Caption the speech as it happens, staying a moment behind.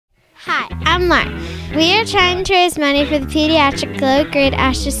I'm Lar. We are trying to raise money for the Pediatric Low-Grade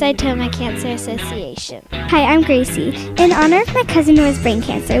Astrocytoma Cancer Association. Hi, I'm Gracie. In honor of my cousin who has brain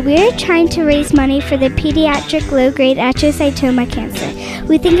cancer, we are trying to raise money for the Pediatric Low-Grade Astrocytoma Cancer.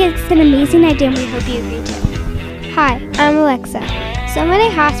 We think it's an amazing idea and we hope you agree too. Hi, I'm Alexa. So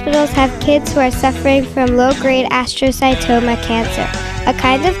many hospitals have kids who are suffering from low-grade astrocytoma cancer. A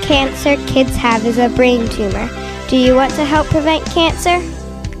kind of cancer kids have is a brain tumor. Do you want to help prevent cancer?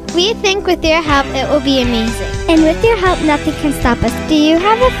 We think with your help it will be amazing. And with your help, nothing can stop us. Do you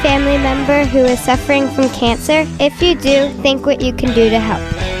have a family member who is suffering from cancer? If you do, think what you can do to help.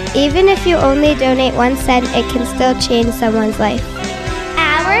 Even if you only donate 1 cent, it can still change someone's life.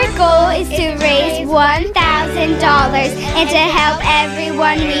 Our goal is to raise $1,000 and to help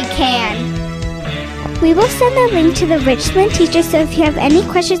everyone we can. We will send the link to the Richland teachers, so if you have any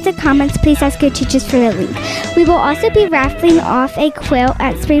questions or comments, please ask your teachers for the link. We will also be raffling off a quilt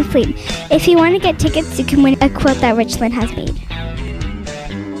at Spring Fleet. If you want to get tickets, you can win a quilt that Richland has made.